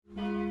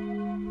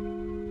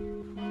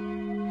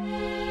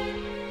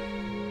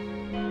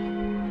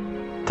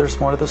there's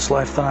more to this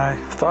life than I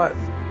thought,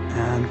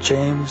 and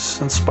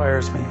James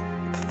inspires me.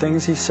 The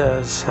things he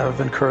says have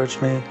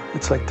encouraged me.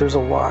 It's like there's a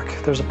walk,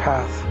 there's a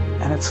path,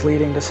 and it's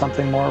leading to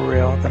something more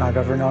real than I've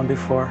ever known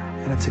before,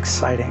 and it's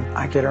exciting.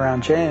 I get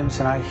around James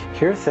and I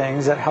hear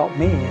things that help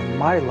me in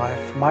my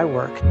life, my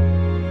work.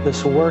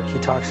 This work he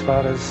talks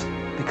about has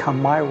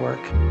become my work.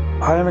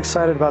 I am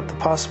excited about the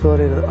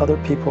possibility that other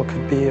people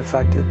could be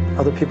affected,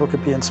 other people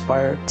could be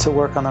inspired to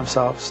work on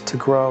themselves, to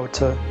grow,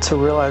 to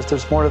realize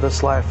there's more to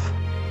this life.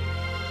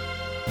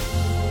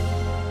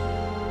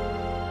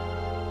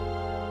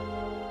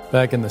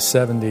 Back in the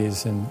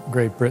 70s in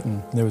Great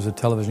Britain, there was a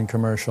television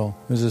commercial.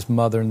 There was this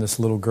mother and this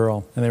little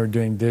girl, and they were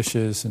doing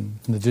dishes, and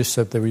the dish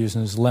soap they were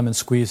using was lemon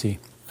squeezy.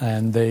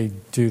 And they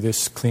do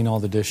this, clean all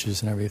the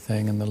dishes and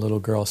everything, and the little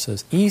girl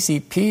says, "Easy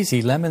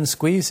peasy, lemon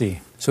squeezy."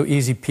 So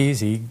easy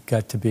peasy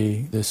got to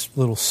be this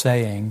little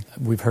saying.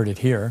 We've heard it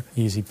here,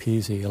 easy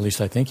peasy, at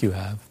least I think you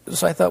have.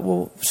 So I thought,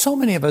 well, so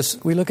many of us,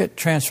 we look at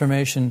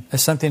transformation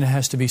as something that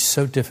has to be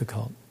so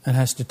difficult and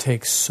has to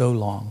take so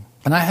long.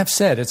 And I have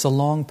said it's a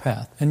long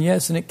path. And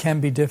yes, and it can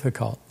be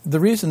difficult.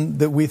 The reason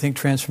that we think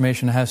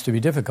transformation has to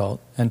be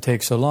difficult and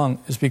take so long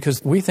is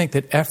because we think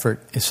that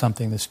effort is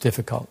something that's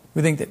difficult.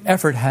 We think that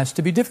effort has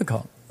to be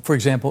difficult. For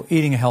example,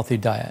 eating a healthy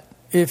diet.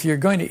 If you're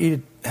going to eat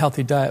a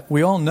healthy diet,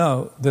 we all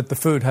know that the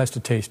food has to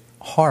taste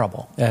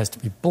horrible. It has to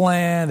be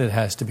bland. It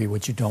has to be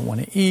what you don't want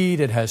to eat.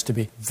 It has to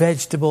be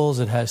vegetables.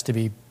 It has to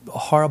be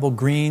horrible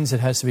greens. It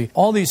has to be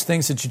all these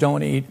things that you don't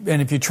want to eat.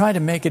 And if you try to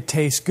make it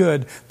taste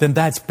good, then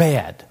that's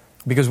bad.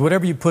 Because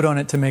whatever you put on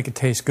it to make it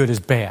taste good is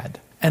bad.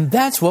 And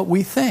that's what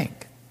we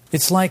think.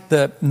 It's like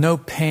the no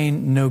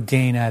pain, no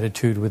gain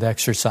attitude with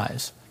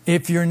exercise.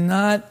 If you're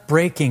not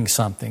breaking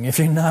something, if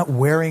you're not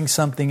wearing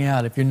something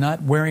out, if you're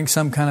not wearing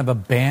some kind of a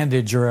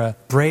bandage or a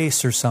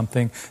brace or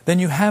something, then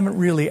you haven't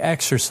really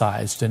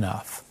exercised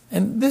enough.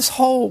 And this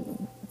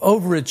whole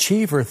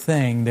overachiever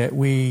thing that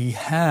we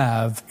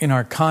have in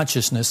our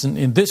consciousness, and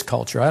in this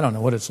culture, I don't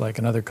know what it's like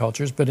in other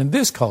cultures, but in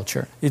this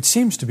culture, it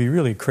seems to be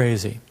really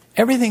crazy.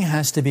 Everything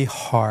has to be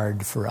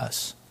hard for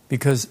us,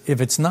 because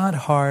if it's not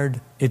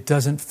hard, it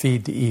doesn't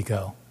feed the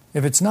ego.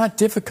 If it's not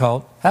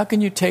difficult, how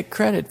can you take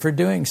credit for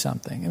doing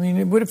something? I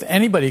mean, what if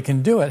anybody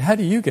can do it? How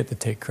do you get to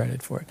take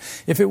credit for it?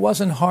 If it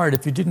wasn't hard,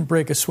 if you didn't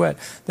break a sweat,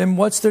 then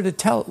what's there to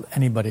tell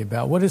anybody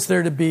about? What is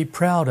there to be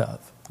proud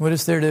of? What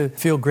is there to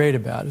feel great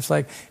about? It's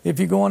like if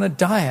you go on a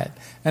diet,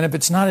 and if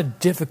it's not a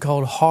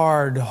difficult,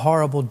 hard,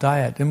 horrible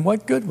diet, then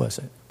what good was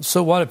it?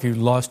 So what if you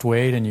lost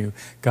weight and you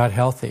got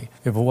healthy,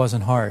 if it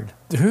wasn't hard?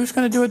 Who's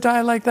going to do a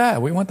diet like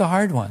that? We want the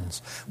hard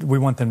ones. We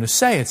want them to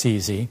say it's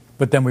easy,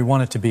 but then we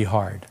want it to be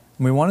hard.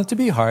 And we want it to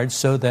be hard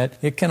so that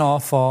it can all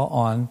fall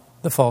on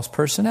the false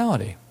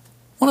personality.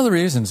 One of the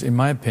reasons, in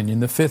my opinion,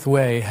 the fifth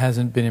way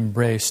hasn't been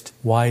embraced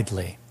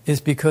widely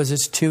is because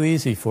it's too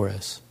easy for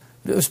us.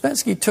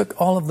 Ouspensky took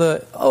all of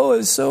the,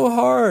 it's so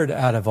hard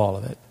out of all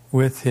of it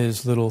with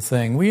his little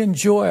thing. We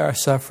enjoy our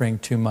suffering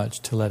too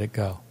much to let it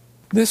go.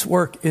 This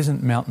work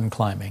isn't mountain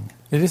climbing.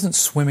 It isn't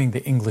swimming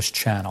the English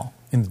Channel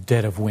in the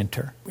dead of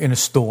winter, in a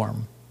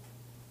storm,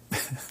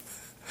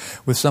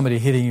 with somebody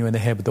hitting you in the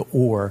head with the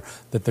oar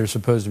that they're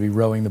supposed to be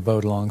rowing the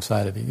boat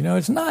alongside of you. You know,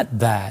 it's not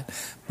that.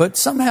 But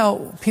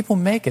somehow people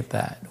make it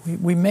that.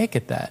 We make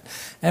it that.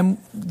 And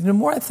the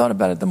more I thought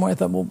about it, the more I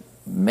thought, well,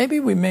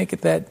 maybe we make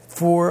it that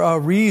for a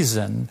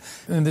reason.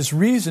 And this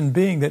reason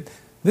being that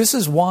this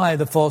is why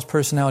the false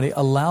personality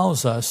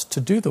allows us to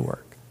do the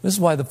work. This is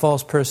why the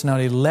false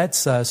personality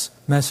lets us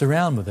mess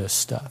around with this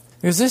stuff.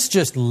 Because this is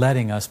just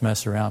letting us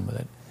mess around with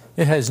it.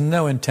 It has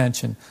no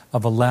intention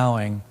of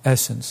allowing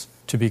essence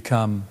to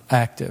become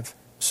active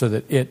so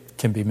that it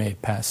can be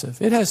made passive.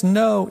 It has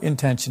no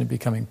intention of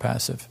becoming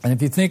passive. And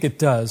if you think it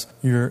does,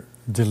 you're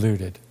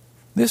deluded.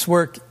 This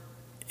work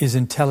is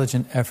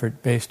intelligent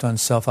effort based on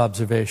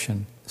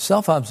self-observation.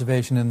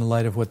 Self-observation in the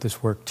light of what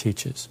this work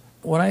teaches.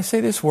 When I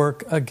say this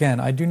work, again,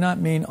 I do not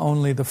mean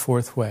only the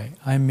fourth way.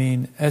 I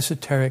mean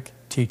esoteric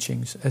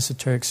teachings,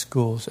 esoteric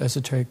schools,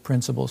 esoteric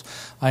principles.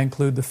 I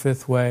include the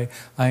fifth way.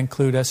 I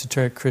include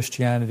esoteric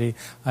Christianity.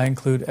 I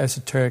include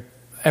esoteric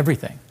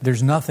everything.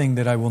 There's nothing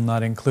that I will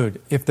not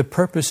include. If the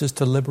purpose is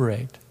to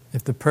liberate,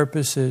 if the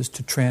purpose is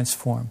to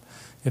transform,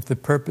 if the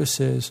purpose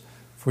is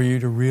for you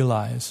to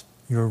realize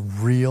your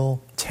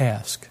real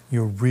task,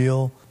 your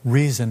real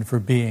reason for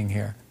being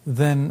here,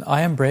 then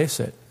I embrace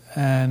it.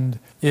 And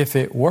if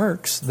it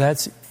works,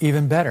 that's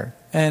even better.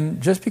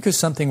 And just because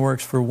something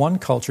works for one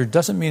culture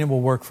doesn't mean it will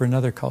work for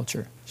another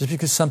culture. Just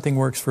because something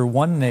works for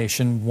one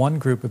nation, one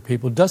group of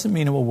people, doesn't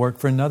mean it will work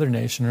for another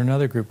nation or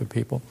another group of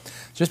people.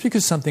 Just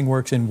because something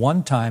works in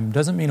one time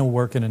doesn't mean it will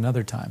work in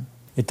another time.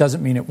 It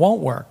doesn't mean it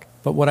won't work.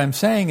 But what I'm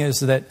saying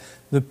is that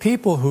the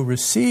people who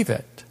receive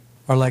it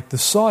are like the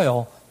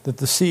soil that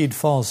the seed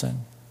falls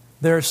in.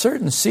 There are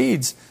certain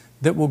seeds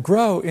that will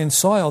grow in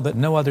soil that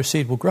no other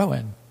seed will grow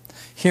in.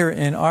 Here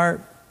in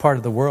our part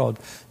of the world,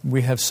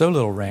 we have so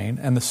little rain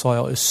and the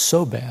soil is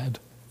so bad.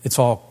 It's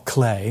all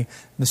clay.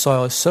 The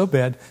soil is so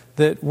bad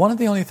that one of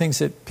the only things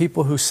that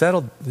people who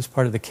settled this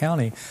part of the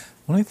county,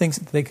 one of the things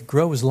that they could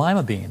grow was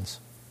lima beans.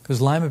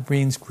 because lima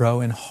beans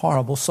grow in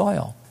horrible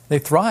soil. They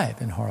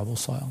thrive in horrible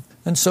soil.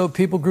 And so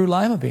people grew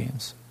lima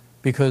beans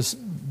because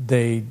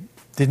they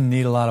didn't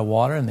need a lot of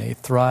water and they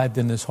thrived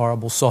in this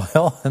horrible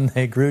soil and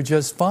they grew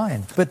just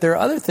fine. But there are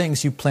other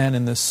things you plant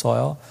in this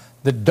soil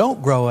that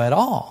don't grow at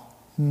all.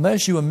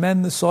 Unless you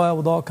amend the soil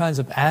with all kinds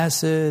of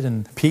acid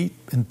and peat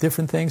and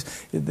different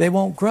things, they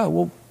won't grow.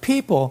 Well,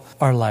 people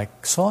are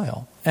like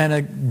soil. And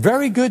a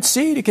very good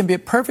seed, it can be a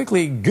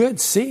perfectly good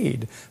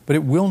seed, but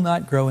it will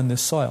not grow in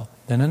this soil.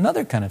 Then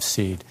another kind of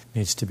seed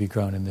needs to be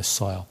grown in this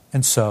soil.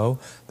 And so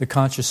the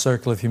conscious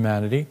circle of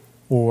humanity,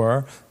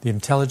 or the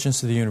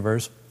intelligence of the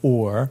universe,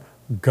 or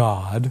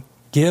God,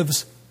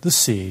 gives the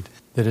seed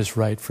that is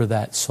right for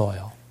that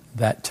soil,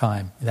 that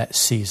time, that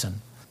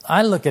season.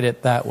 I look at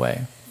it that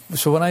way.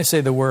 So when I say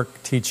the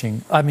work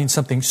teaching, I mean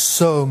something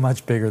so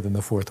much bigger than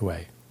the fourth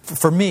way.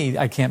 For me,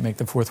 I can't make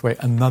the fourth way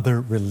another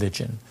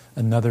religion,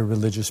 another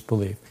religious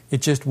belief.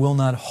 It just will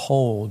not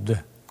hold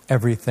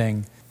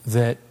everything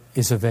that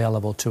is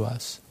available to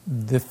us.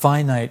 The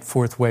finite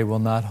fourth way will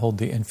not hold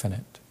the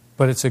infinite.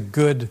 But it's a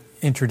good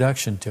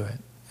introduction to it.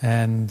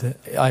 And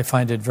I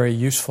find it very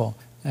useful.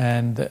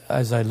 And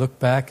as I look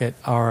back at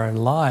our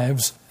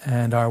lives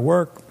and our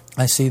work,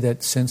 I see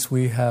that since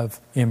we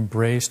have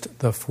embraced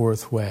the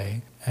fourth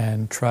way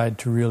and tried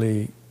to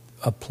really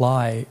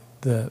apply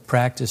the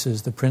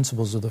practices, the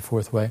principles of the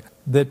fourth way,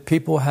 that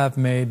people have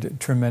made a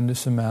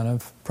tremendous amount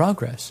of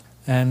progress.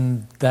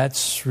 And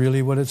that's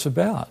really what it's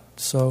about.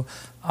 So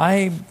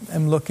I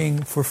am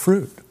looking for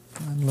fruit.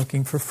 I'm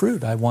looking for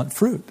fruit. I want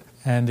fruit.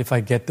 And if I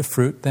get the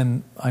fruit,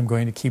 then I'm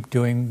going to keep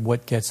doing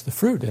what gets the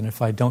fruit. And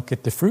if I don't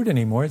get the fruit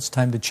anymore, it's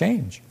time to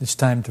change. It's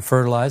time to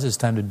fertilize. It's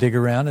time to dig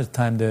around. It's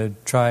time to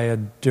try a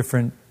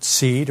different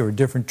seed or a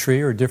different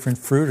tree or a different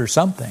fruit or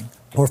something.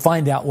 Or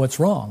find out what's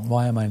wrong.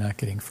 Why am I not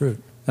getting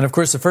fruit? And of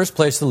course, the first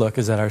place to look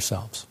is at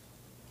ourselves.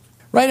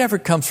 Right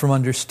effort comes from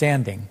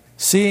understanding,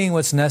 seeing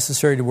what's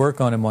necessary to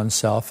work on in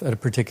oneself at a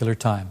particular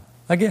time.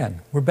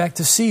 Again, we're back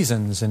to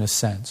seasons in a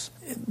sense.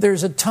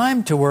 There's a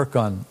time to work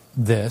on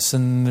this,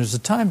 and there's a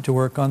time to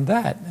work on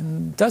that.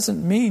 And it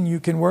doesn't mean you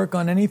can work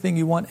on anything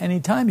you want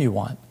anytime you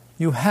want.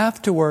 You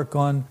have to work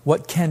on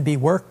what can be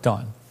worked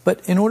on.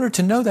 But in order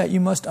to know that, you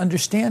must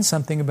understand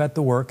something about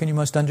the work, and you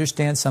must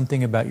understand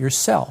something about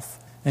yourself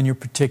and your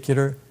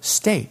particular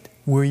state,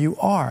 where you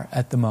are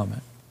at the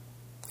moment.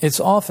 It's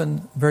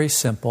often very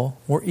simple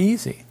or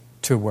easy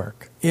to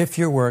work if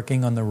you're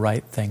working on the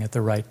right thing at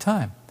the right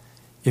time.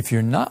 If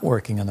you're not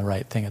working on the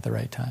right thing at the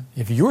right time,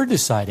 if you're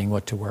deciding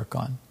what to work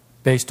on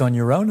based on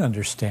your own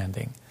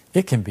understanding,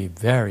 it can be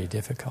very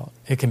difficult.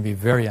 It can be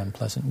very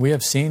unpleasant. We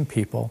have seen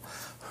people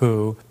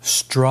who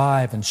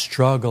strive and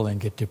struggle and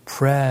get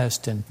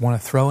depressed and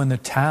want to throw in the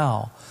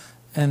towel.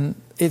 And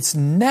it's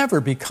never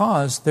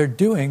because they're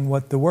doing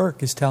what the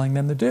work is telling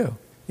them to do.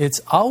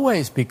 It's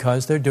always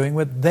because they're doing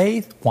what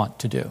they want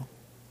to do.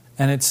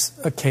 And it's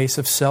a case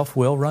of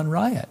self-will run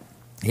riot.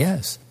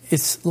 Yes.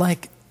 It's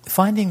like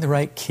finding the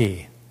right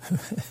key.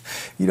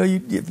 Have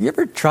you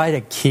ever tried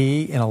a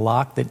key in a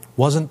lock that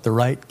wasn't the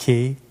right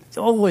key?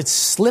 Oh, it's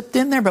slipped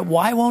in there, but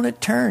why won't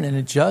it turn? And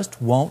it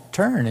just won't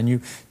turn. And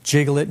you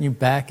jiggle it and you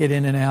back it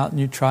in and out and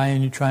you try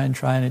and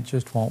it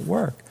just won't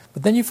work.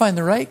 But then you find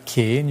the right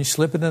key and you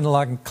slip it in the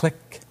lock and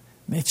click.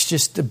 It's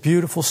just a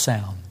beautiful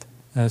sound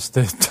as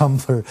the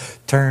tumbler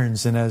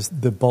turns and as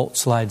the bolt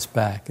slides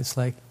back. It's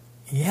like,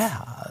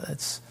 yeah,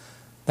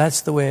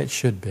 that's the way it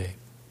should be.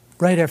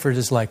 Right effort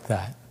is like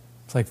that.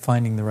 It's like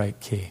finding the right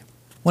key.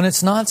 When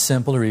it's not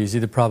simple or easy,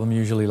 the problem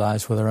usually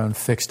lies with our own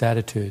fixed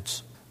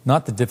attitudes,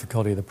 not the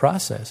difficulty of the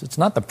process. It's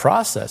not the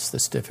process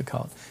that's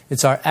difficult.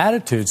 It's our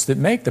attitudes that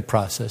make the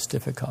process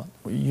difficult.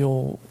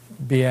 You'll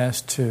be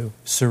asked to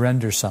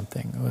surrender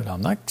something. Well,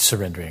 I'm not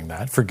surrendering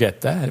that.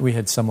 Forget that. We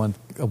had someone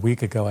a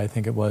week ago, I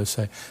think it was,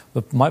 say,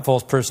 my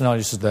false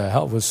personality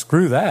says,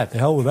 screw that, the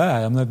hell with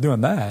that, I'm not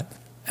doing that.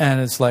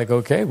 And it's like,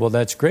 okay, well,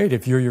 that's great.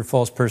 If you're your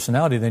false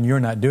personality, then you're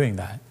not doing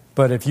that.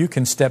 But if you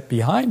can step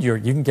behind you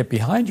can get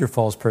behind your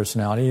false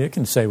personality, it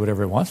can say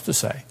whatever it wants to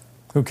say.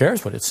 Who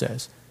cares what it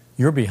says?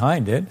 You're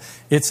behind it.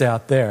 It's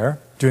out there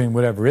doing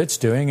whatever it's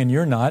doing, and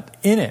you're not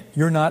in it.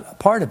 You're not a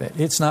part of it.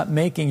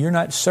 You're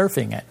not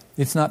surfing it.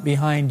 It's not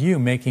behind you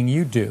making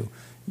you do.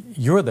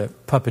 You're the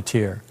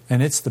puppeteer,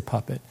 and it's the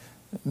puppet.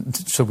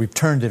 So we've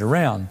turned it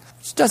around.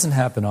 It doesn't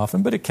happen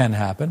often, but it can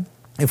happen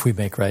if we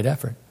make right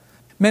effort.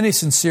 Many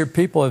sincere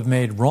people have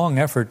made wrong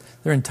effort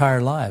their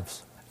entire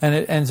lives, and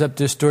it ends up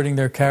distorting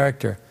their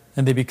character,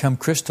 and they become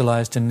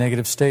crystallized in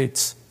negative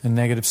states and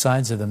negative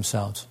sides of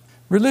themselves.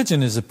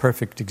 Religion is a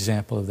perfect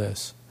example of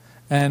this.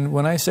 And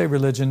when I say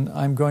religion,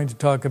 I'm going to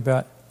talk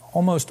about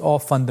almost all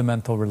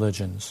fundamental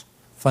religions.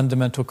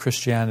 Fundamental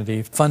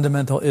Christianity,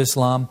 fundamental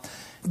Islam.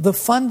 The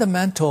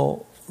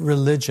fundamental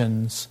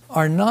religions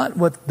are not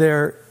what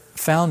their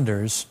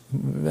founders,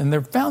 and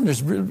their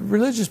founders,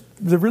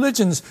 the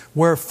religions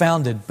were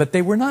founded, but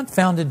they were not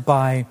founded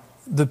by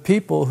the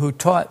people who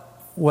taught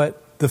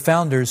what the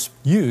founders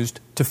used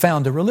to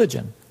found a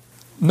religion.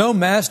 No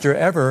master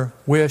ever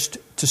wished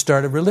to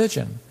start a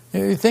religion.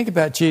 You think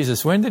about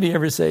Jesus. When did he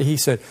ever say, he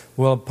said,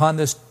 well, upon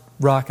this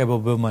rock I will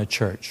build my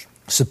church,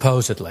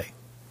 supposedly.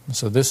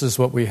 So this is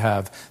what we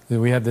have.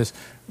 We have this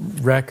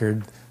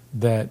record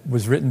that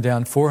was written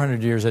down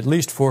 400 years, at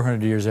least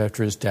 400 years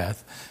after his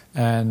death.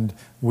 And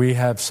we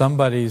have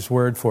somebody's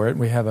word for it.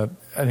 We have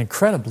an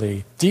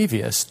incredibly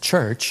devious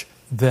church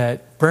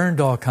that burned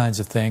all kinds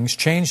of things,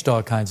 changed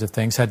all kinds of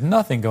things, had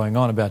nothing going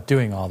on about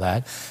doing all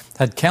that,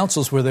 had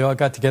councils where they all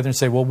got together and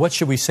say, well, what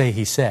should we say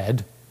he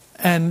said?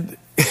 And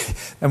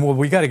well,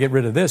 we got to get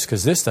rid of this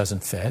because this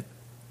doesn't fit.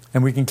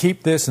 And we can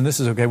keep this and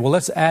this is okay. Well,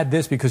 let's add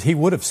this because he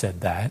would have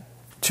said that.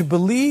 To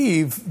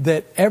believe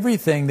that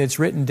everything that's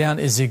written down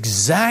is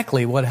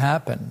exactly what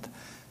happened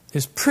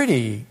is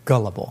pretty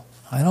gullible.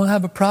 I don't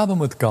have a problem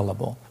with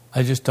gullible.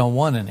 I just don't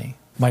want any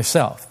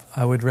myself.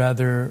 I would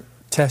rather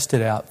test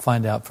it out,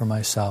 find out for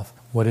myself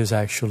what is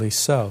actually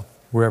so,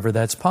 wherever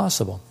that's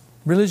possible.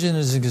 Religion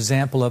is an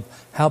example of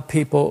how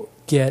people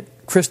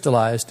get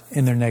crystallized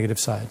in their negative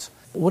sides.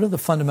 What do the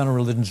fundamental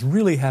religions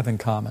really have in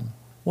common?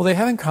 Well, they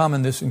have in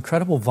common this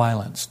incredible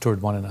violence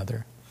toward one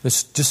another,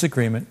 this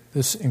disagreement,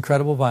 this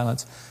incredible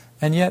violence,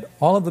 and yet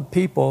all of the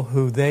people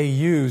who they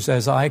use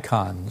as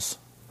icons,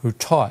 who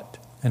taught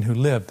and who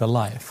lived the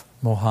life,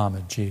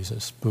 Muhammad,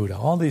 Jesus, Buddha,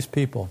 all these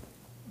people,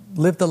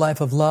 lived a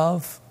life of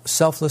love,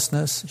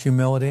 selflessness,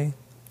 humility.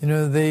 You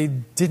know, they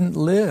didn't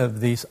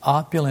live these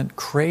opulent,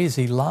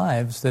 crazy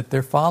lives that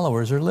their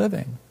followers are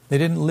living. They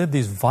didn't live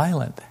these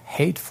violent,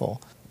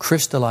 hateful,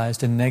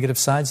 crystallized in negative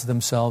sides of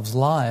themselves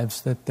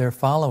lives that their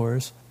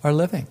followers are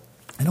living.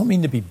 I don't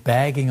mean to be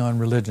bagging on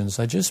religions.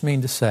 I just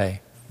mean to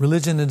say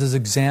religion is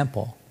an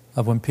example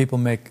of when people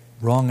make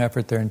wrong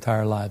effort their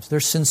entire lives. They're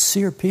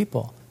sincere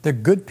people. They're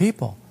good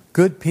people.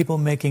 Good people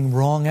making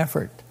wrong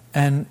effort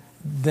and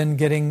then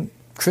getting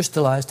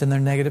crystallized in their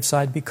negative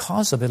side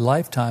because of a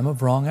lifetime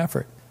of wrong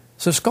effort.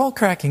 So skull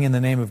cracking in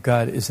the name of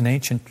God is an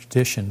ancient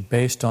tradition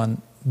based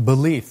on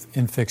belief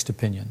in fixed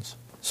opinions.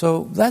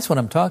 So that's what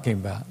I'm talking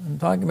about. I'm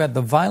talking about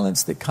the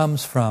violence that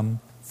comes from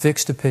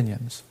fixed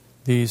opinions,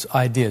 these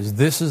ideas.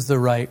 This is the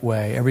right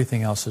way,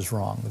 everything else is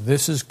wrong.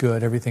 This is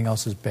good, everything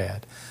else is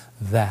bad.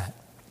 That.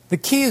 The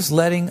key is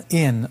letting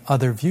in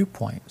other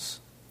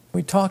viewpoints.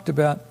 We talked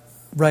about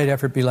right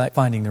effort be like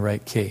finding the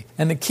right key.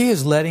 And the key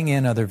is letting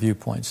in other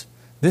viewpoints.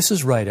 This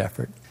is right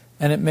effort.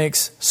 And it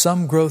makes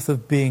some growth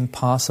of being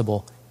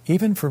possible,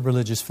 even for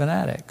religious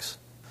fanatics.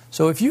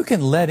 So if you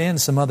can let in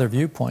some other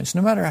viewpoints,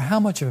 no matter how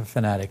much of a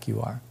fanatic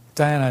you are.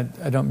 Diane,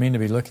 I don't mean to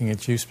be looking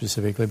at you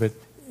specifically, but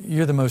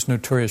you're the most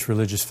notorious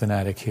religious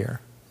fanatic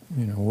here.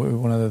 You know,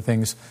 one of the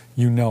things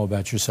you know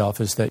about yourself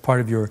is that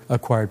part of your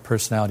acquired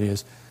personality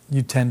is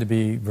you tend to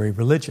be very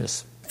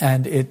religious.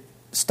 And it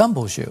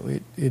stumbles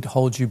you. It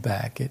holds you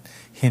back. It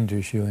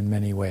hinders you in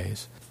many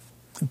ways.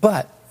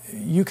 But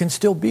you can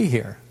still be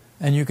here.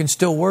 And you can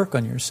still work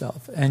on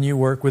yourself. And you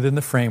work within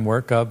the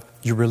framework of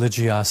your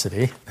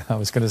religiosity. I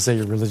was going to say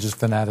your religious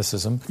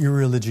fanaticism. Your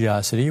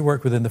religiosity. You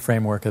work within the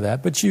framework of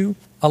that. But you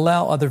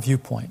allow other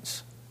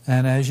viewpoints.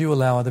 And as you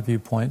allow other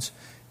viewpoints,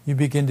 you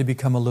begin to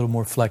become a little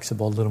more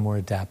flexible, a little more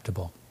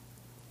adaptable.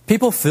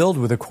 People filled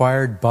with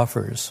acquired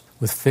buffers,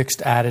 with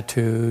fixed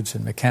attitudes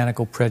and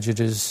mechanical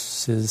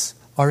prejudices,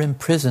 are in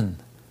prison.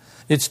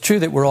 It's true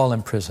that we're all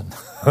in prison.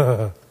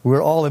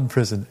 We're all in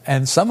prison.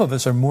 And some of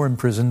us are more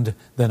imprisoned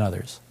than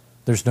others.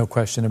 There's no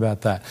question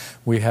about that.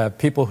 We have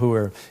people who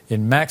are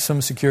in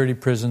maximum security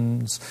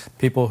prisons,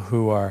 people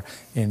who are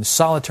in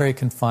solitary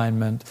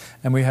confinement,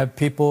 and we have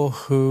people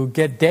who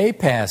get day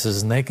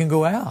passes and they can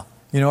go out.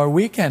 You know, or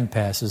weekend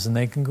passes and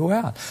they can go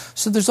out.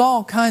 So there's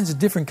all kinds of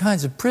different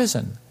kinds of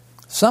prison.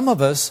 Some of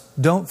us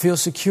don't feel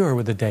secure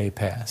with a day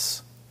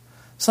pass.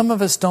 Some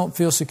of us don't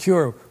feel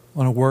secure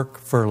on a work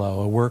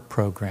furlough, a work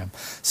program.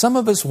 Some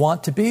of us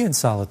want to be in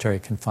solitary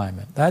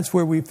confinement. That's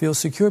where we feel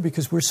secure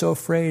because we're so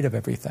afraid of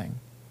everything.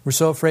 We're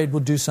so afraid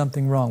we'll do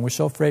something wrong. We're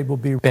so afraid we'll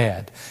be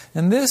bad.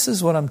 And this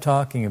is what I'm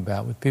talking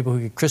about with people who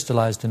get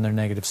crystallized in their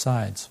negative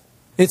sides.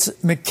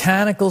 It's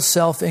mechanical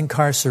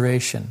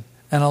self-incarceration.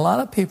 And a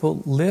lot of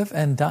people live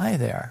and die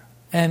there.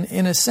 And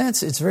in a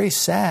sense, it's very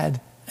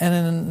sad. And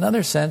in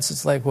another sense,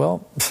 it's like,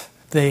 well,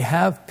 they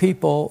have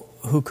people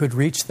who could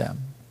reach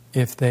them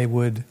if they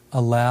would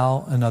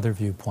allow another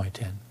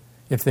viewpoint in.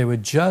 If they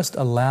would just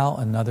allow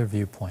another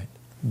viewpoint.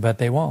 But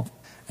they won't.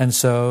 And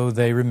so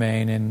they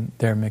remain in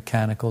their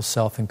mechanical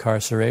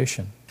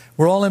self-incarceration.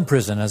 We're all in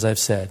prison, as I've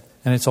said.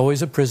 And it's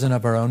always a prison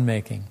of our own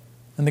making.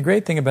 And the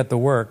great thing about the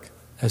work,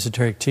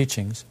 esoteric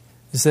teachings,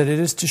 is that it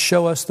is to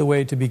show us the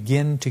way to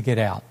begin to get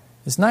out.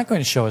 It's not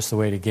going to show us the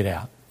way to get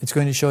out. It's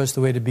going to show us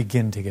the way to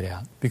begin to get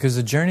out. Because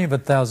the journey of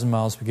 1,000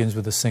 miles begins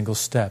with a single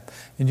step.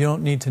 And you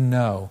don't need to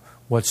know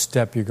what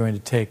step you're going to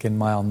take in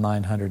mile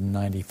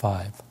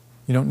 995.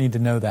 You don't need to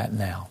know that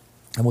now.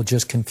 It will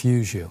just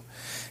confuse you.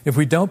 If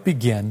we don't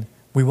begin,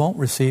 we won't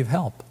receive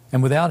help.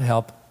 And without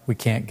help, we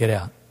can't get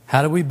out.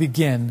 How do we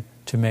begin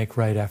to make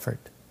right effort?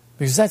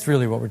 Because that's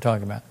really what we're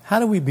talking about. How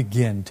do we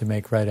begin to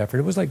make right effort?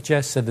 It was like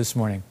Jess said this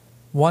morning.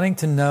 Wanting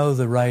to know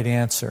the right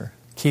answer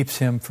keeps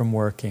him from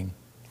working.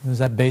 Is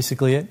that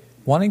basically it?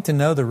 Wanting to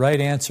know the right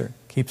answer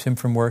keeps him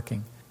from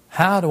working.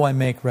 How do I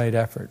make right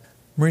effort?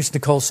 Maurice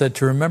Nicoll said,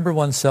 to remember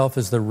oneself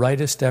is the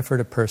rightest effort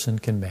a person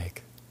can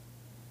make.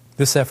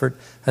 This effort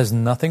has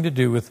nothing to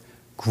do with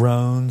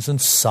groans and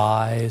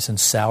sighs and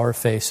sour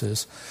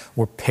faces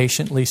or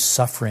patiently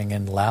suffering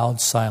in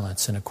loud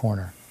silence in a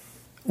corner.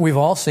 We've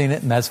all seen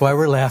it, and that's why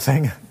we're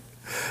laughing.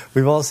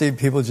 We've all seen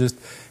people just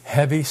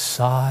heavy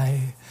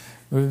sigh,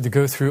 to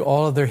go through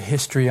all of their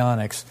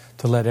histrionics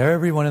to let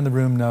everyone in the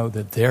room know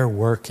that they're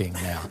working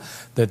now,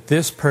 that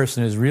this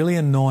person is really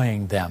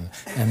annoying them,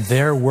 and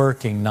they're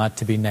working not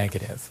to be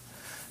negative.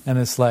 And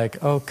it's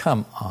like, oh,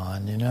 come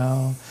on,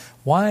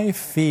 Why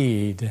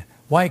feed,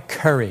 why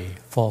curry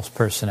false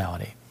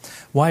personality?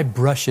 Why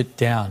brush it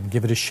down,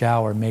 give it a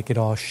shower, make it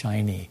all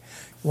shiny?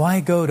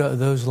 Why go to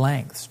those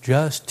lengths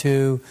just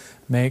to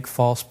make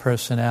false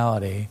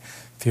personality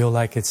feel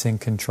like it's in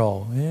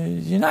control?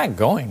 You're not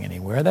going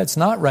anywhere. That's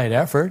not right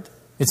effort.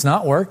 It's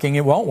not working.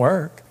 It won't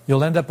work.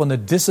 You'll end up on the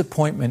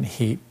disappointment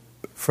heap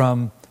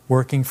from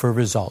working for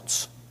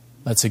results.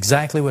 That's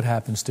exactly what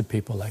happens to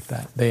people like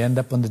that. They end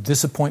up on the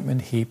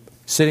disappointment heap,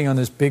 sitting on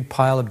this big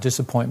pile of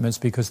disappointments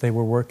because they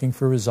were working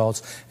for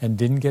results and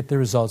didn't get the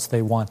results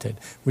they wanted,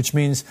 which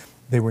means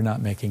they were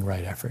not making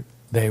right effort.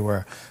 They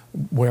were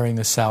wearing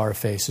the sour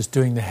faces,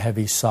 doing the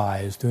heavy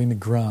sighs, doing the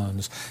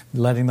groans,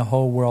 letting the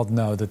whole world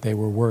know that they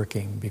were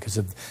working because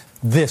of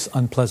this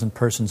unpleasant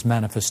person's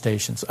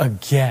manifestations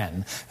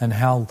again, and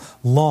how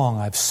long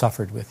I've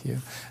suffered with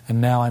you.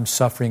 And now I'm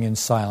suffering in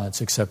silence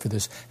except for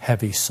this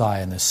heavy sigh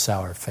and this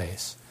sour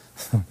face.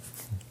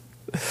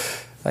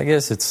 I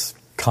guess it's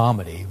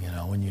comedy,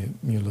 when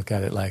you look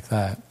at it like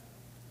that.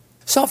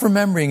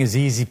 Self-remembering is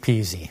easy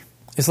peasy.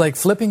 It's like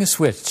flipping a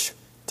switch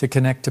to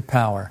connect to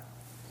power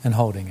and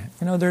holding it.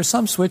 There are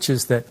some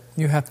switches that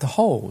you have to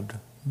hold.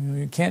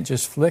 You can't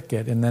just flick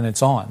it and then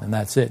it's on and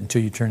that's it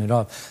until you turn it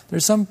off.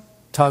 There's some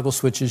toggle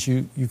switches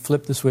you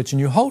flip the switch and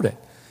you hold it.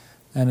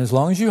 And as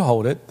long as you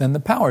hold it, then the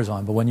power's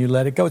on. But when you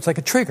let it go, it's like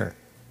a trigger.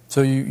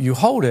 So you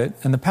hold it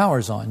and the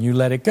power's on. You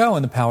let it go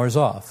and the power's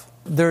off.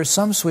 There are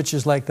some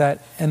switches like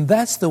that, and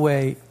that's the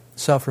way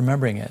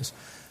self-remembering is.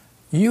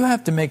 You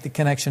have to make the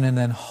connection and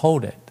then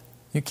hold it.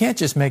 You can't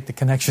just make the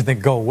connection then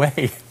go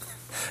away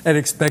and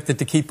expect it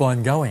to keep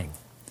on going.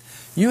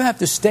 You have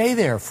to stay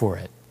there for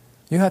it.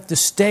 You have to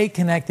stay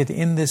connected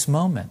in this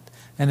moment,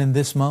 and in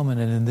this moment,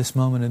 and in this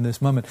moment, and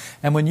this moment.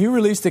 And when you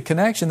release the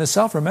connection, the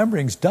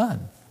self-remembering's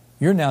done.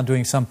 You're now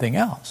doing something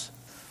else.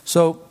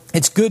 So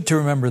it's good to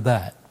remember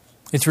that.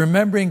 It's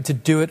remembering to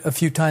do it a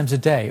few times a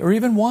day, or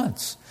even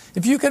once.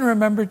 If you can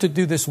remember to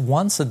do this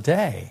once a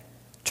day,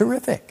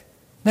 terrific.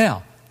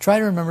 Now, try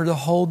to remember to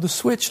hold the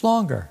switch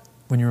longer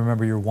when you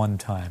remember your one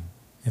time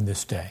in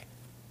this day.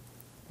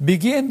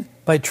 Begin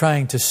by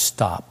trying to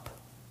stop.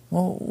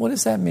 Well, what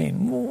does that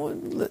mean?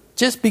 Well,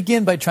 just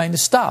begin by trying to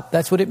stop.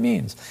 That's what it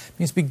means. It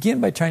means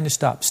begin by trying to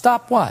stop.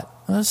 Stop what?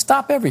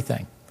 Stop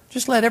everything.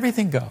 Just let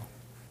everything go.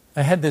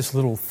 I had this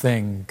little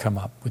thing come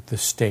up with the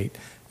state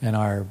and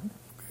our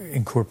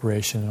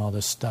incorporation and all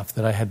this stuff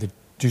that I had to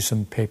do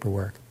some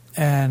paperwork.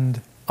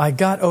 And I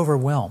got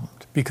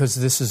overwhelmed because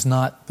this is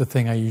not the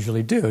thing I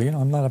usually do.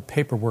 I'm not a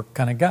paperwork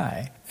kind of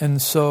guy.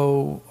 And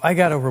so I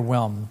got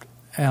overwhelmed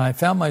and I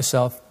found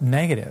myself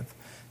negative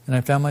and I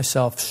found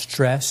myself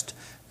stressed.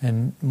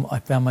 And I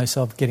found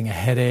myself getting a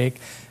headache.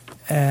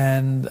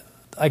 And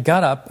I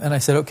got up and I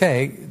said,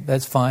 okay,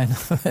 that's fine.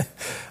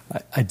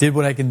 I did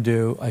what I can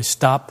do. I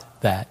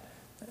stopped that.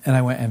 And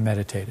I went and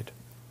meditated.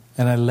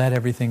 And I let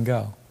everything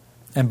go.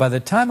 And by the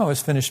time I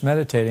was finished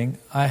meditating,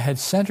 I had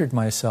centered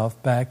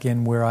myself back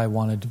in where I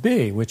wanted to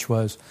be, which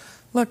was,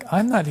 look,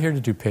 I'm not here to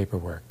do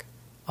paperwork.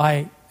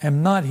 I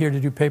am not here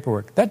to do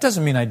paperwork. That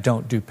doesn't mean I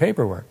don't do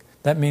paperwork.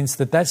 That means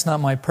that that's not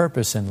my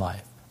purpose in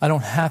life. I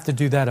don't have to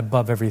do that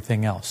above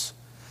everything else.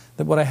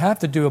 That what I have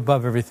to do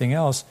above everything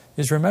else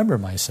is remember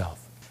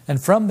myself.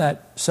 And from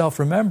that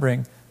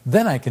self-remembering,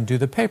 then I can do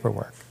the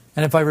paperwork.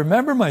 And if I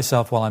remember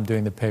myself while I'm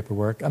doing the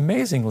paperwork,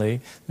 amazingly,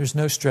 there's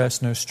no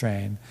stress, no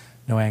strain,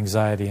 no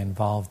anxiety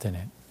involved in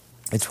it.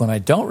 It's when I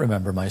don't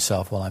remember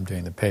myself while I'm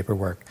doing the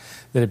paperwork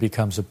that it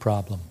becomes a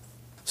problem.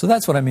 So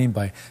that's what I mean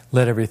by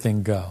let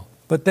everything go.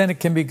 But then it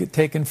can be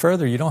taken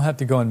further. You don't have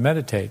to go and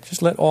meditate.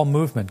 Just let all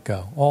movement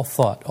go, all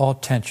thought, all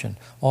tension,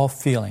 all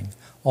feeling,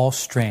 all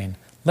strain.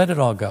 Let it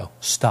all go.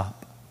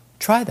 Stop.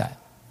 Try that.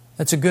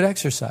 That's a good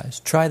exercise.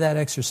 Try that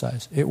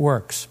exercise. It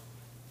works.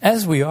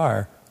 As we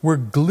are, we're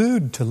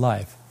glued to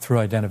life through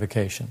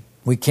identification.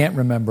 We can't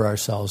remember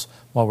ourselves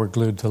while we're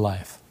glued to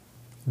life.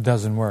 It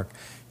doesn't work.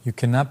 You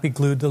cannot be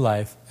glued to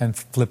life and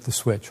flip the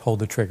switch, hold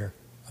the trigger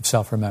of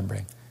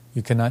self-remembering.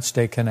 You cannot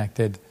stay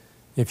connected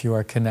if you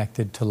are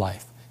connected to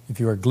life. If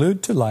you are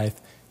glued to life,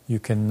 you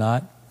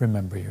cannot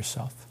remember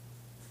yourself.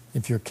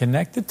 If you're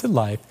connected to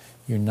life,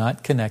 you're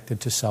not connected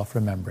to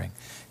self-remembering.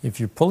 If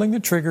you're pulling the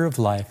trigger of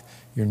life,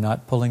 you're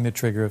not pulling the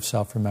trigger of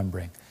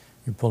self-remembering.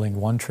 You're pulling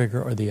one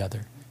trigger or the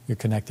other. You're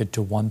connected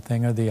to one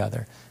thing or the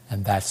other,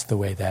 and that's the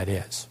way that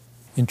is.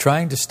 In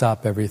trying to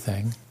stop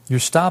everything, you're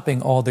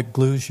stopping all that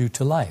glues you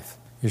to life.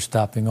 You're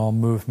stopping all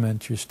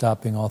movement, you're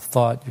stopping all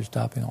thought, you're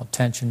stopping all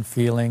tension,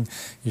 feeling,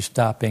 you're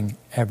stopping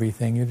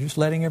everything, you're just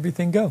letting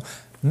everything go.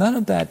 None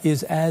of that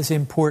is as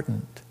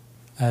important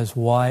as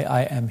why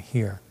I am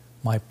here,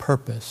 my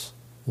purpose,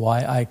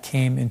 why I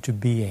came into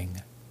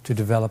being, to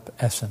develop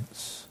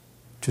essence,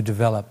 to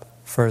develop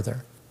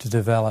further, to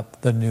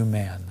develop the new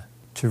man,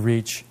 to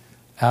reach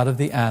out of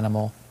the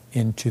animal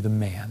into the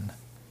man.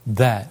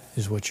 That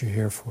is what you're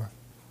here for.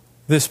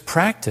 This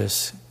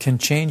practice can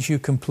change you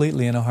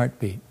completely in a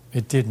heartbeat.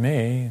 It did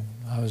me.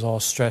 I was all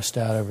stressed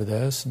out over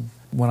this. And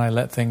when I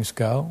let things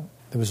go,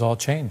 it was all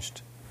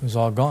changed. It was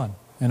all gone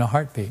in a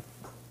heartbeat.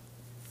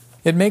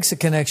 It makes a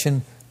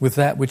connection with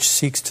that which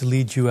seeks to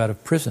lead you out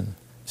of prison.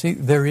 See,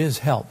 there is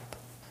help.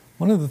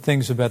 One of the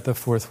things about the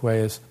fourth way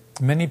is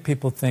many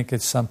people think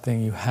it's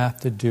something you have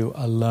to do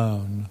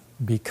alone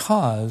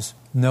because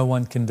no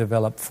one can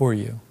develop for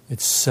you.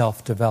 It's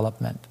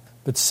self-development.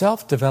 But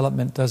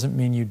self-development doesn't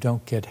mean you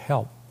don't get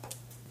help.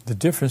 The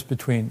difference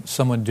between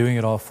someone doing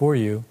it all for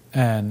you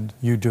and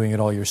you doing it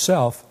all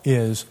yourself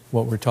is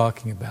what we're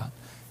talking about.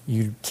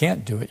 You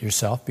can't do it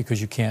yourself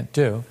because you can't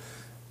do,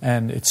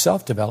 and it's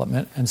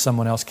self-development and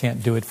someone else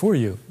can't do it for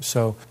you.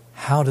 So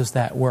how does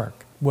that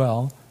work?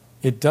 Well,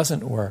 it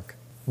doesn't work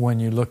when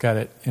you look at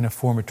it in a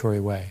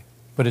formatory way.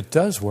 But it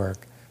does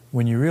work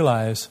when you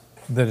realize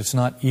that it's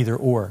not either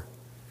or.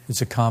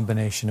 It's a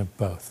combination of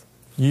both.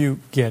 You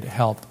get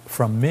help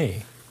from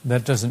me.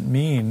 That doesn't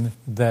mean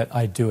that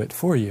I do it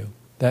for you.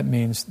 That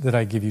means that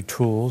I give you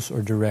tools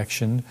or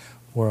direction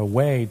or a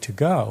way to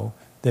go,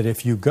 that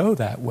if you go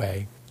that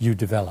way, you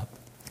develop.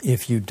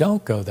 If you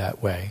don't go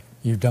that way,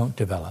 you don't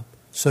develop.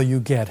 So you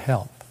get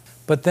help.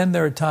 But then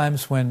there are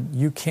times when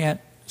you can't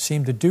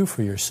seem to do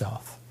for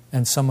yourself,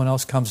 and someone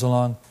else comes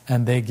along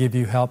and they give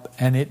you help,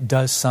 and it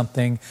does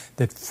something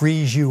that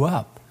frees you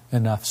up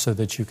enough so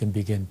that you can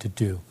begin to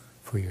do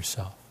for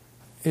yourself.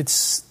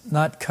 It's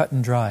not cut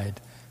and dried,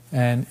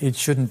 and it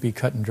shouldn't be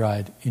cut and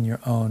dried in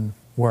your own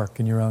work,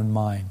 in your own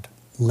mind.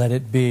 Let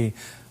it be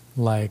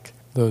like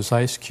those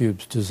ice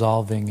cubes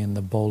dissolving in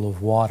the bowl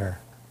of water.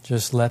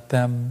 Just let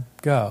them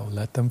go.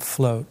 Let them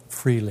float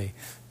freely.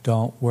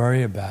 Don't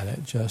worry about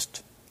it.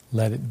 Just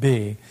let it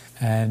be,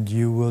 and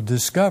you will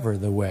discover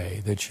the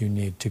way that you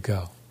need to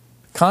go.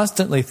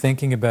 Constantly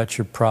thinking about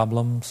your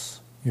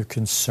problems, your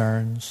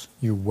concerns,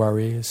 your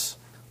worries,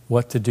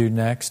 what to do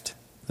next,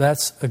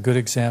 that's a good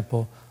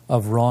example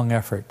of wrong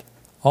effort.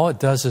 All it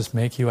does is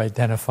make you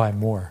identify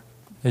more.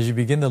 As you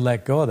begin to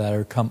let go of that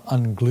or come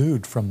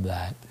unglued from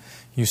that,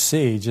 you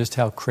see just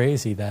how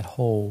crazy that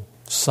whole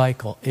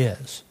cycle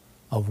is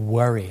of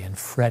worry and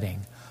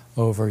fretting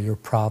over your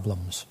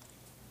problems.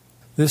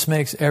 This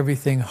makes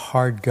everything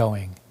hard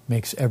going,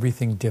 makes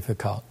everything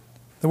difficult.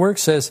 The work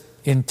says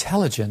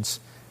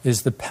intelligence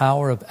is the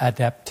power of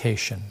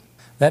adaptation.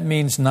 That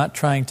means not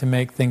trying to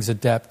make things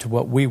adapt to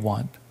what we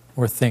want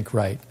or think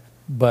right,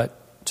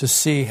 but to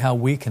see how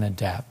we can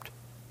adapt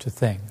to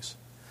things.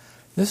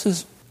 This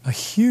is a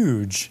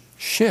huge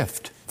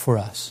shift for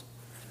us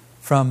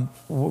from,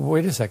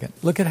 wait a second,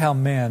 look at how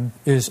man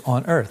is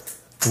on Earth.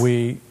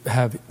 We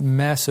have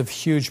massive,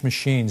 huge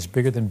machines,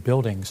 bigger than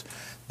buildings,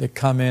 that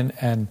come in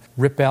and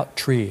rip out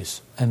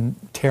trees and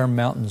tear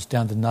mountains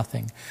down to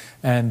nothing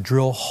and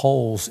drill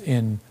holes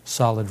in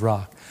solid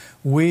rock.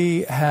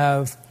 We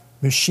have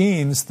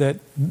machines that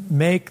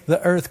make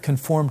the Earth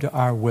conform to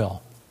our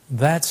will.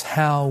 That's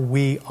how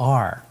we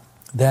are.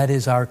 That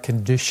is our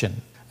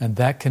condition. And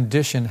that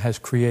condition has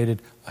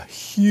created a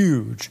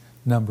huge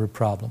number of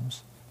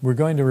problems. We're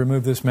going to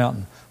remove this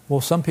mountain.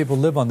 Well, some people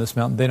live on this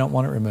mountain. They don't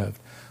want it removed.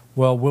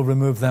 Well, we'll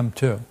remove them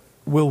too.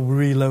 We'll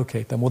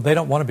relocate them. Well, they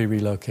don't want to be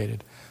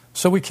relocated.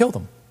 So we kill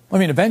them. I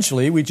mean,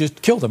 eventually we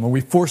just kill them or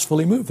we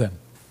forcefully move them.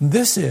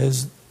 This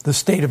is the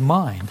state of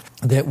mind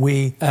that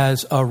we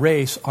as a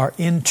race are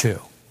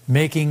into,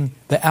 making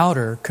the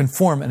outer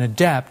conform and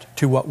adapt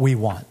to what we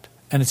want.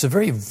 And it's a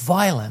very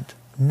violent,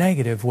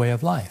 negative way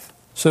of life.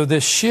 So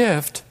this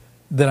shift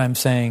that I'm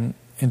saying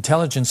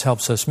intelligence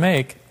helps us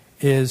make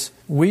is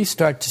we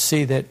start to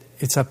see that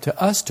it's up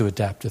to us to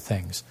adapt to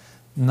things,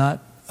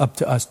 not up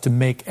to us to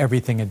make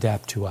everything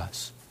adapt to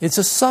us. It's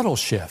a subtle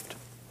shift,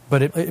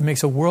 but it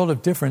makes a world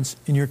of difference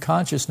in your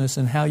consciousness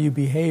and how you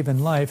behave in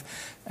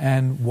life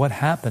and what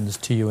happens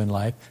to you in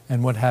life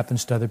and what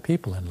happens to other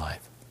people in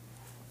life.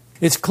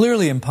 It's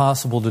clearly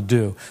impossible to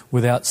do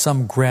without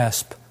some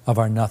grasp of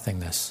our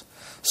nothingness,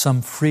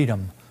 some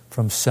freedom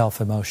from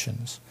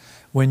self-emotions.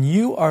 When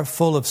you are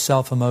full of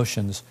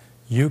self-emotions,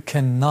 you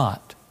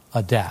cannot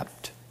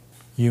adapt.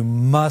 You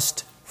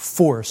must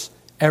force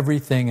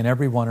everything and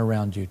everyone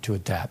around you to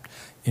adapt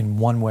in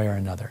one way or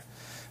another.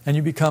 And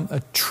you become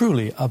a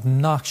truly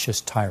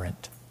obnoxious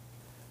tyrant.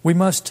 We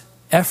must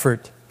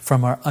effort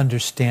from our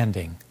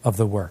understanding of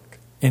the work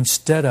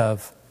instead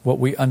of what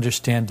we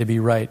understand to be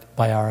right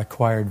by our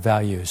acquired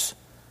values,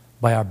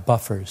 by our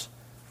buffers,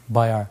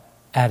 by our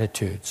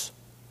attitudes.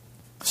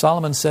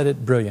 Solomon said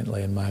it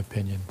brilliantly, in my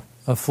opinion.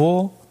 A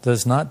fool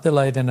does not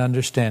delight in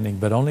understanding,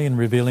 but only in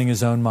revealing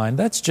his own mind.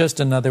 That's just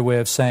another way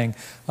of saying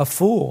a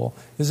fool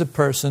is a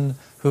person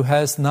who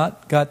has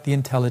not got the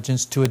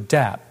intelligence to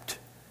adapt,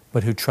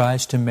 but who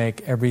tries to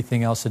make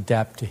everything else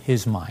adapt to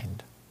his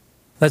mind.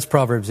 That's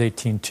Proverbs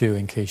 18:2,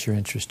 in case you're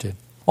interested.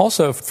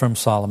 Also from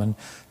Solomon,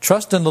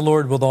 trust in the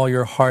Lord with all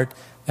your heart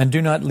and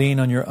do not lean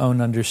on your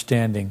own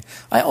understanding.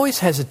 I always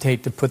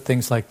hesitate to put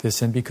things like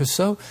this in because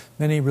so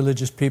many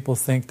religious people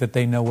think that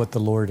they know what the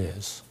Lord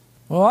is.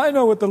 Well, I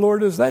know what the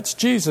Lord is. That's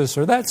Jesus,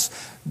 or that's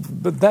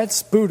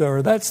Buddha,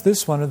 or that's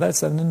this one, or that's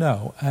that.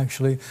 No,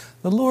 actually,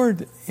 the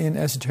Lord in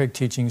esoteric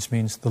teachings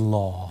means the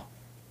law.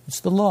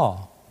 It's the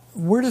law.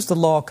 Where does the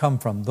law come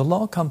from? The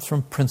law comes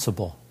from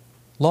principle.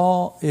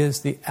 Law is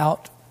the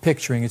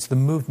out-picturing. It's the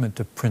movement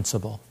of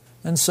principle.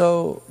 And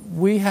so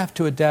we have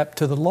to adapt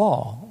to the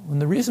law.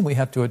 And the reason we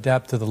have to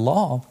adapt to the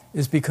law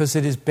is because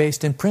it is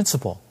based in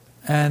principle.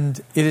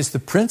 And it is the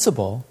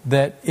principle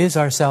that is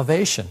our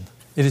salvation.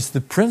 It is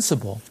the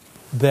principle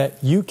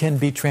that you can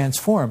be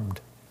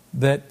transformed,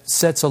 that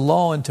sets a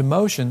law into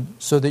motion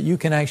so that you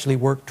can actually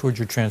work towards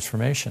your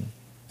transformation.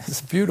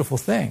 It's a beautiful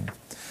thing.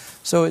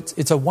 So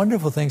it's a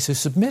wonderful thing to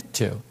submit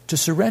to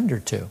surrender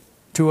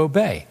to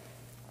obey.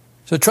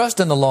 So trust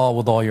in the law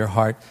with all your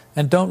heart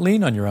and don't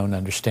lean on your own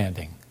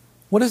understanding.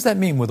 What does that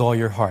mean, with all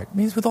your heart? It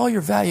means with all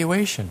your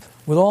valuation,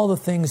 with all the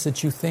things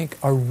that you think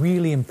are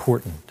really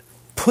important.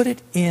 Put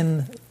it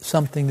in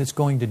something that's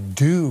going to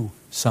do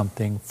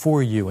something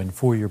for you and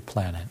for your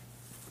planet.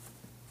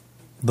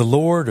 The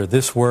Lord, or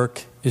this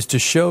work, is to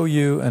show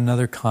you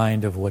another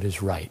kind of what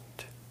is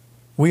right.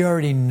 We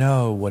already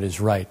know what is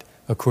right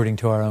according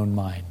to our own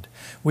mind.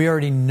 We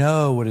already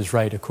know what is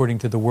right according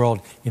to the world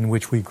in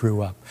which we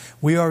grew up.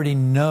 We already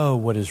know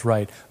what is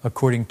right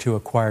according to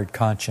acquired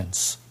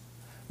conscience.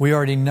 We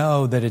already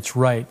know that it's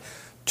right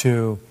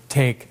to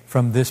take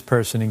from this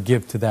person and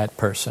give to that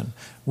person.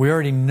 We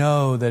already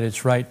know that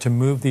it's right to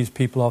move these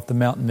people off the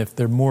mountain if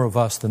there are more of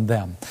us than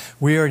them.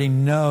 We already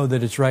know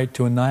that it's right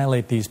to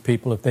annihilate these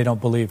people if they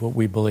don't believe what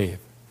we believe.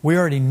 We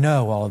already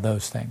know all of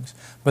those things,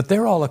 but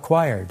they're all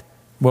acquired.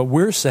 What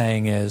we're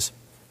saying is,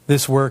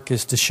 this work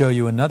is to show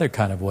you another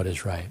kind of what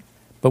is right.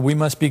 But we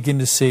must begin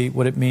to see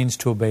what it means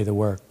to obey the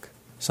work.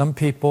 Some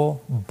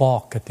people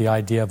balk at the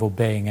idea of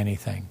obeying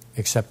anything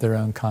except their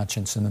own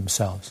conscience and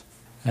themselves.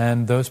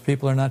 And those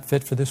people are not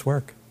fit for this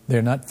work.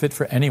 They're not fit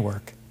for any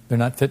work. They're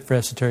not fit for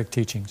esoteric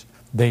teachings.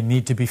 They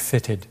need to be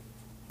fitted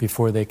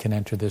before they can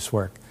enter this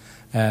work.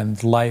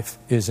 And life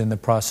is in the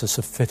process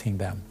of fitting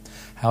them.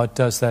 How it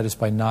does that is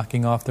by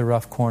knocking off the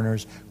rough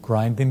corners,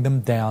 grinding them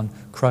down,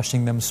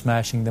 crushing them,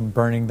 smashing them,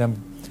 burning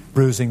them,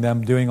 bruising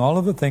them, doing all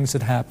of the things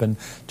that happen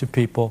to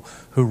people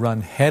who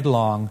run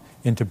headlong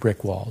into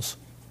brick walls.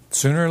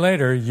 Sooner or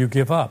later, you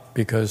give up,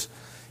 because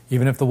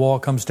even if the wall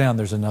comes down,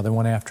 there's another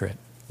one after it.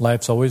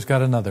 Life's always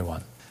got another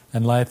one.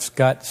 And life's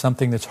got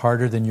something that's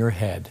harder than your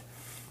head.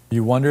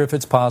 You wonder if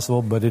it's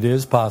possible, but it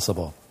is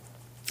possible.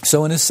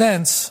 So in a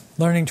sense,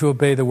 learning to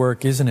obey the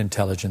work is an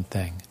intelligent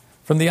thing.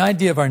 From the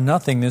idea of our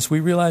nothingness, we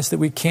realize that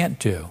we can't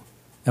do.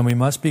 And we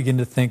must begin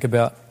to think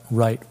about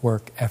right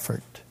work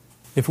effort.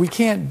 If we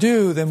can't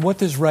do, then what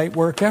does right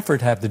work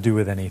effort have to do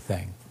with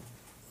anything?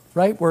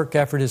 Right work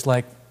effort is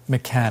like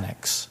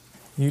mechanics.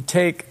 You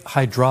take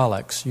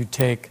hydraulics, you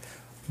take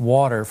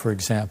water, for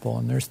example,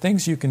 and there's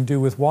things you can do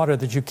with water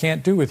that you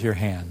can't do with your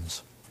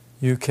hands.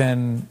 You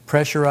can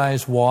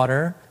pressurize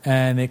water,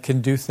 and it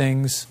can do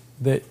things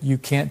that you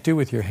can't do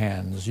with your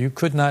hands. You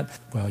could not,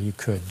 well, you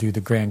could do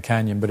the Grand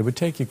Canyon, but it would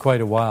take you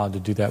quite a while to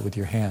do that with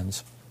your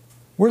hands.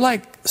 We're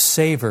like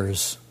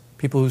savers,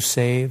 people who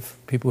save,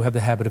 people who have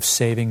the habit of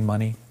saving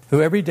money,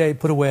 who every day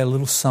put away a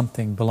little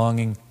something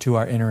belonging to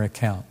our inner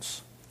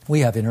accounts. We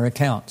have inner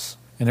accounts,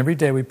 and every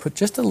day we put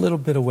just a little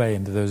bit away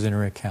into those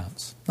inner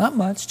accounts. Not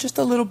much, just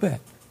a little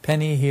bit.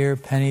 Penny here,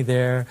 penny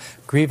there,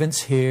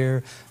 grievance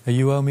here,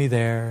 you owe me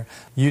there,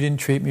 you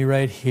didn't treat me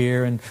right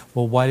here, and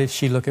well, why did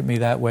she look at me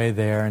that way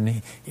there,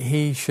 and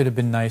he should have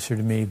been nicer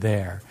to me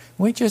there.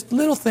 We just,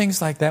 little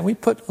things like that, we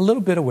put a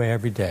little bit away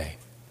every day.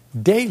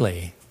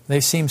 Daily, they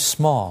seem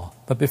small,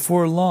 but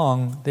before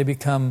long, they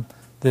become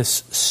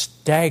this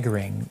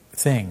staggering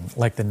thing,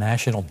 like the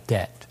national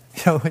debt.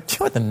 You know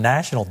what the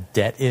national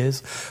debt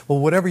is? Well,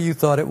 whatever you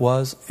thought it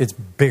was, it's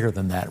bigger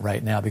than that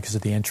right now because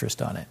of the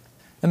interest on it.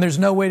 And there's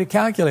no way to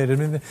calculate it.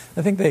 I mean,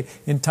 I think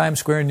in Times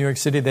Square in New York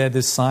City, they had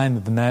this sign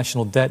of the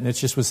national debt, and it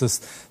just was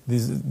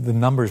the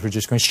numbers were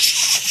just going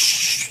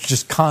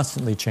just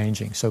constantly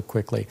changing so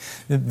quickly.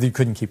 You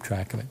couldn't keep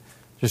track of it.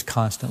 Just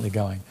constantly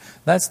going.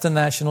 That's the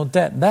national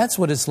debt. That's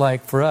what it's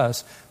like for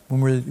us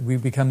when we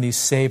become these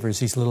savers,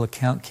 these little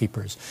account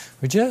keepers.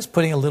 We're just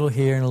putting a little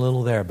here and a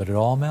little there, but it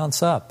all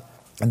mounts up.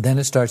 And then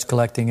it starts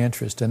collecting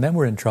interest, and then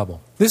we're in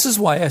trouble. This is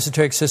why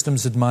esoteric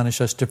systems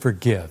admonish us to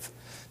forgive,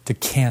 to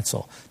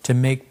cancel, to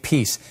make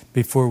peace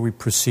before we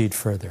proceed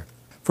further.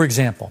 For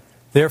example,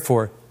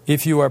 therefore,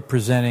 if you are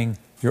presenting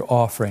your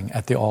offering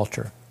at the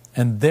altar,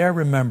 and there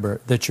remember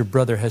that your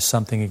brother has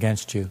something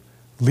against you,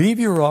 leave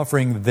your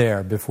offering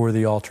there before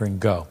the altar and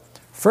go.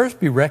 First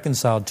be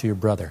reconciled to your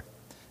brother,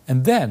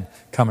 and then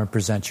come and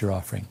present your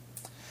offering.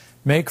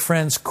 Make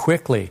friends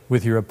quickly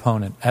with your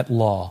opponent at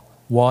law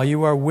while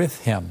you are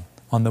with him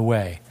on the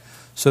way,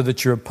 so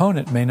that your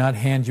opponent may not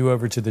hand you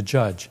over to the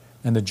judge,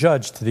 and the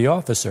judge to the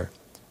officer,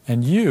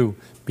 and you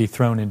be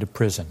thrown into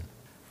prison.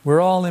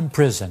 We're all in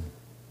prison,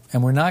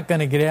 and we're not going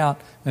to get out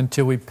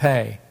until we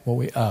pay what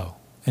we owe.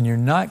 And you're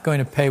not going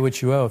to pay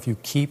what you owe if you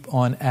keep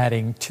on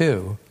adding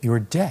to your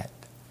debt,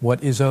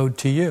 what is owed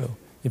to you.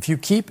 If you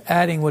keep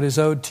adding what is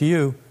owed to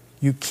you,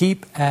 you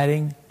keep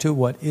adding to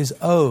what is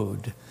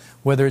owed.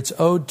 Whether it's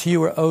owed to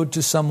you or owed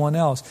to someone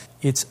else,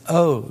 it's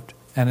owed.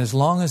 And as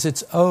long as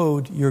it's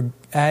owed, you're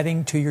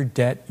adding to your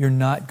debt. You're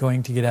not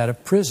going to get out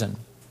of prison.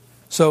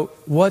 So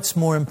what's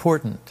more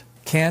important,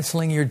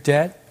 canceling your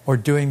debt or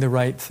doing the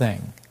right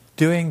thing?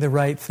 Doing the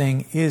right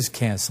thing is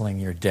canceling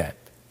your debt.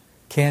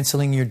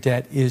 Canceling your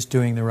debt is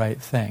doing the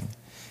right thing.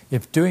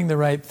 If doing the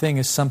right thing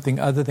is something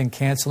other than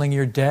canceling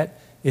your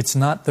debt, it's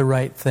not the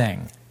right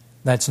thing.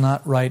 That's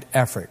not right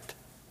effort.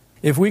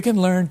 If we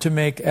can learn to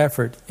make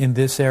effort in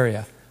this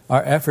area,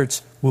 our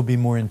efforts will be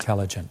more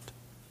intelligent.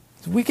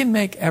 We can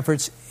make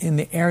efforts in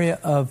the area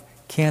of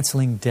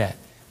canceling debt,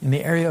 in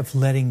the area of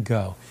letting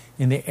go,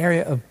 in the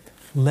area of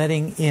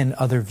letting in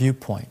other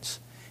viewpoints,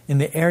 in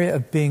the area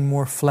of being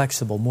more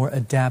flexible, more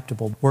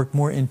adaptable, work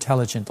more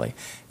intelligently.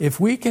 If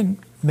we can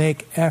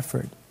make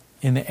effort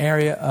in the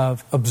area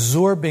of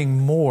absorbing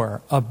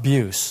more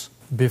abuse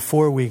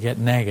before we get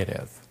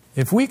negative,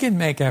 if we can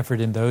make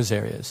effort in those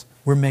areas,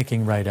 we're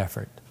making right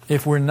effort.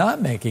 If we're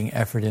not making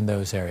effort in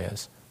those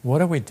areas,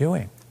 what are we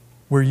doing?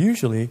 We're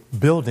usually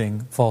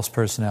building false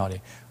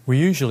personality. We're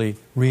usually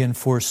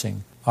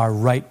reinforcing our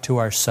right to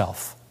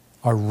ourself,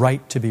 our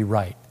right to be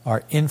right,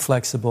 our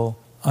inflexible,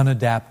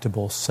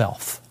 unadaptable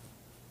self.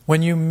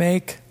 When you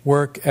make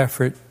work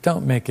effort,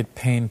 don't make it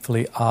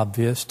painfully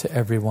obvious to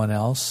everyone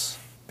else,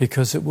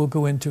 because it will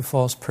go into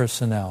false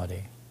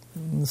personality.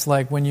 It's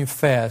like when you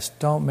fast,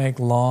 don't make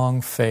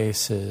long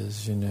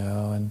faces,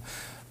 and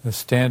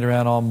stand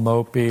around all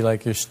mopey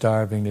like you're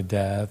starving to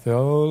death.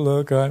 Oh,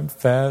 look, I'm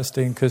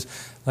fasting. Because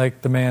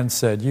like the man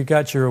said, you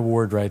got your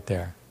reward right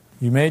there.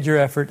 You made your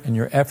effort, and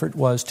your effort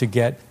was to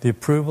get the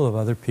approval of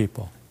other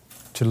people,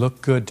 to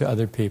look good to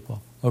other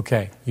people.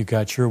 Okay, you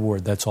got your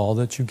reward. That's all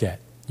that you get.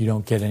 You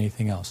don't get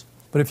anything else.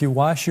 But if you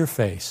wash your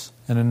face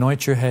and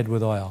anoint your head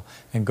with oil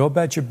and go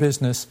about your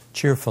business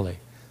cheerfully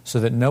so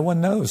that no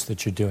one knows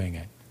that you're doing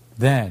it,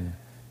 then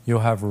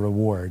you'll have a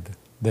reward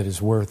that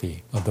is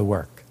worthy of the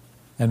work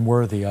and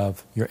worthy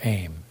of your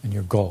aim and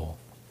your goal.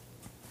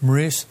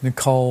 Maurice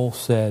Nicoll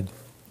said,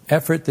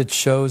 effort that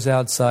shows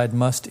outside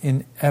must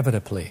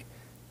inevitably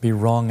be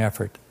wrong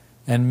effort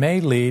and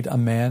may lead a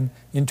man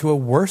into a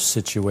worse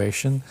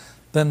situation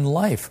than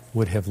life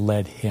would have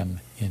led him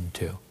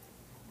into.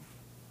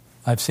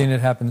 I've seen it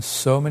happen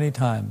so many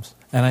times,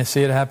 and I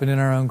see it happen in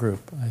our own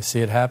group. I see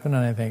it happen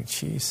and I think,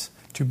 geez,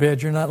 too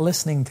bad you're not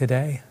listening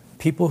today.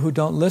 People who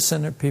don't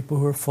listen are people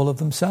who are full of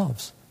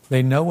themselves.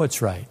 They know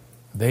what's right.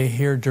 They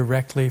hear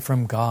directly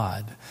from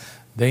God.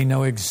 They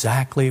know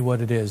exactly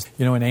what it is.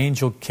 An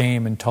angel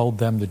came and told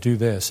them to do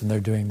this, and they're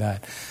doing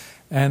that.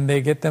 And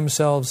they get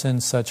themselves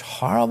in such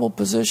horrible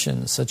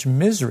positions, such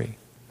misery,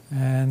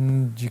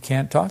 and you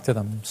can't talk to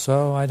them,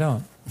 so I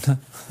don't.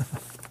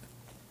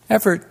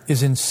 Effort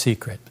is in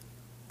secret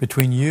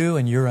between you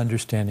and your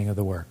understanding of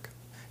the work.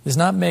 It's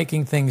not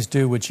making things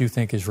do what you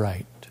think is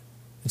right.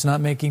 It's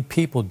not making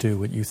people do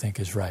what you think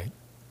is right.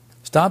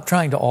 Stop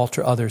trying to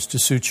alter others to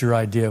suit your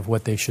idea of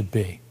what they should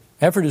be.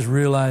 Effort is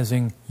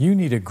realizing you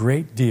need a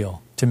great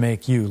deal to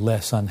make you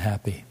less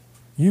unhappy.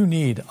 You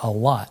need a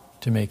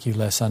lot to make you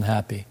less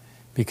unhappy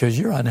because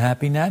you're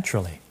unhappy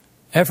naturally.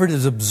 Effort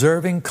is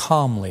observing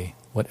calmly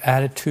what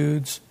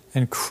attitudes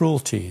and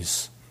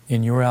cruelties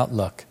in your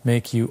outlook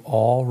make you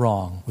all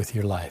wrong with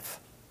your life.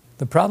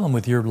 The problem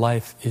with your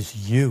life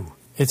is you.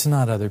 It's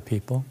not other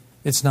people.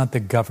 It's not the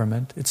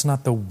government. It's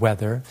not the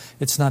weather.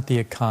 It's not the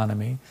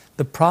economy.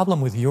 The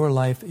problem with your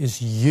life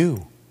is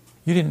you.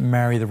 You didn't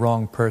marry the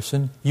wrong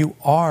person. You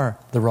are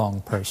the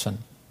wrong person.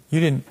 You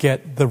didn't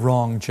get the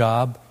wrong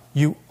job.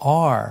 You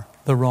are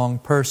the wrong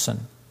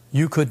person.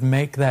 You could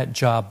make that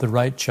job the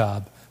right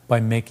job by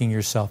making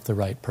yourself the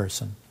right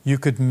person. You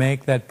could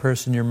make that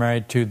person you're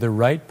married to the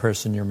right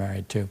person you're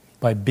married to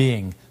by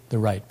being the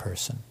right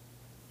person.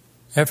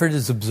 Effort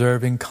is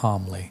observing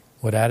calmly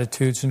what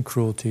attitudes and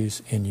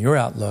cruelties in your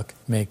outlook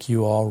make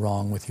you all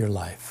wrong with your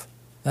life.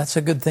 That's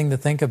a good thing to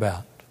think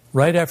about.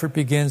 Right effort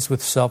begins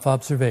with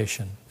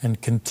self-observation and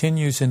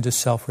continues into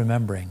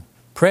self-remembering.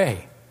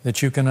 Pray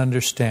that you can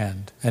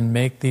understand and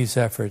make these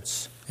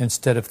efforts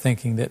instead of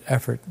thinking that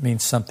effort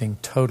means something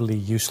totally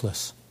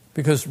useless.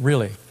 Because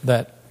really,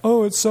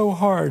 it's so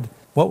hard.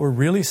 What we're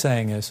really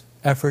saying is,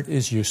 effort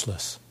is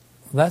useless.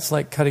 That's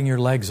like cutting your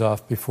legs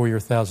off before your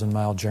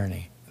 1,000-mile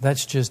journey.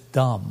 That's just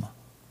dumb.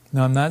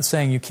 Now, I'm not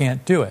saying you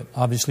can't do it.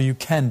 Obviously, you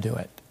can do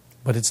it.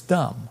 But it's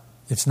dumb.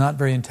 It's not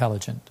very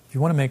intelligent. If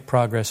you want to make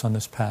progress on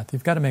this path,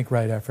 you've got to make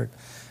right effort.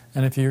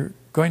 And if you're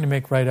going to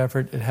make right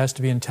effort, it has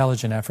to be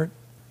intelligent effort.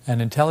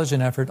 And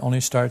intelligent effort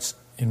only starts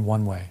in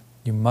one way.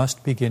 You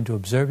must begin to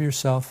observe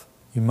yourself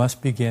You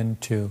must begin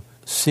to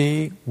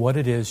see what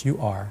it is you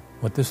are,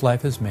 what this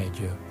life has made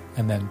you,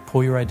 and then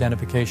pull your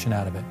identification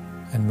out of it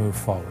and move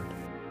forward.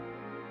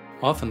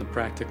 Often the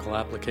practical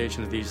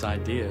application of these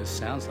ideas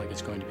sounds like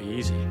it's going to be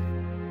easy.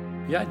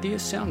 The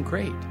ideas sound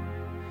great.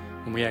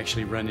 When we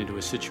actually run into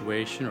a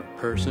situation or a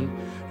person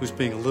who's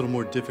being a little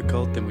more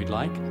difficult than we'd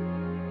like,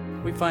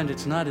 we find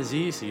it's not as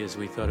easy as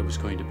we thought it was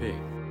going to be.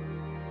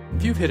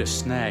 If you've hit a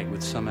snag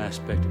with some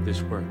aspect of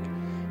this work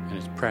and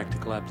its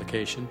practical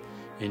application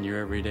in your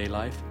everyday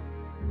life,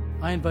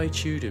 I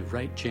invite you to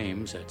write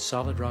James at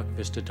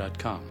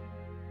solidrockvista.com.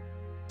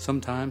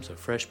 Sometimes a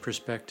fresh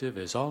perspective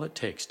is all it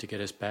takes to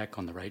get us back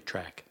on the right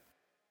track.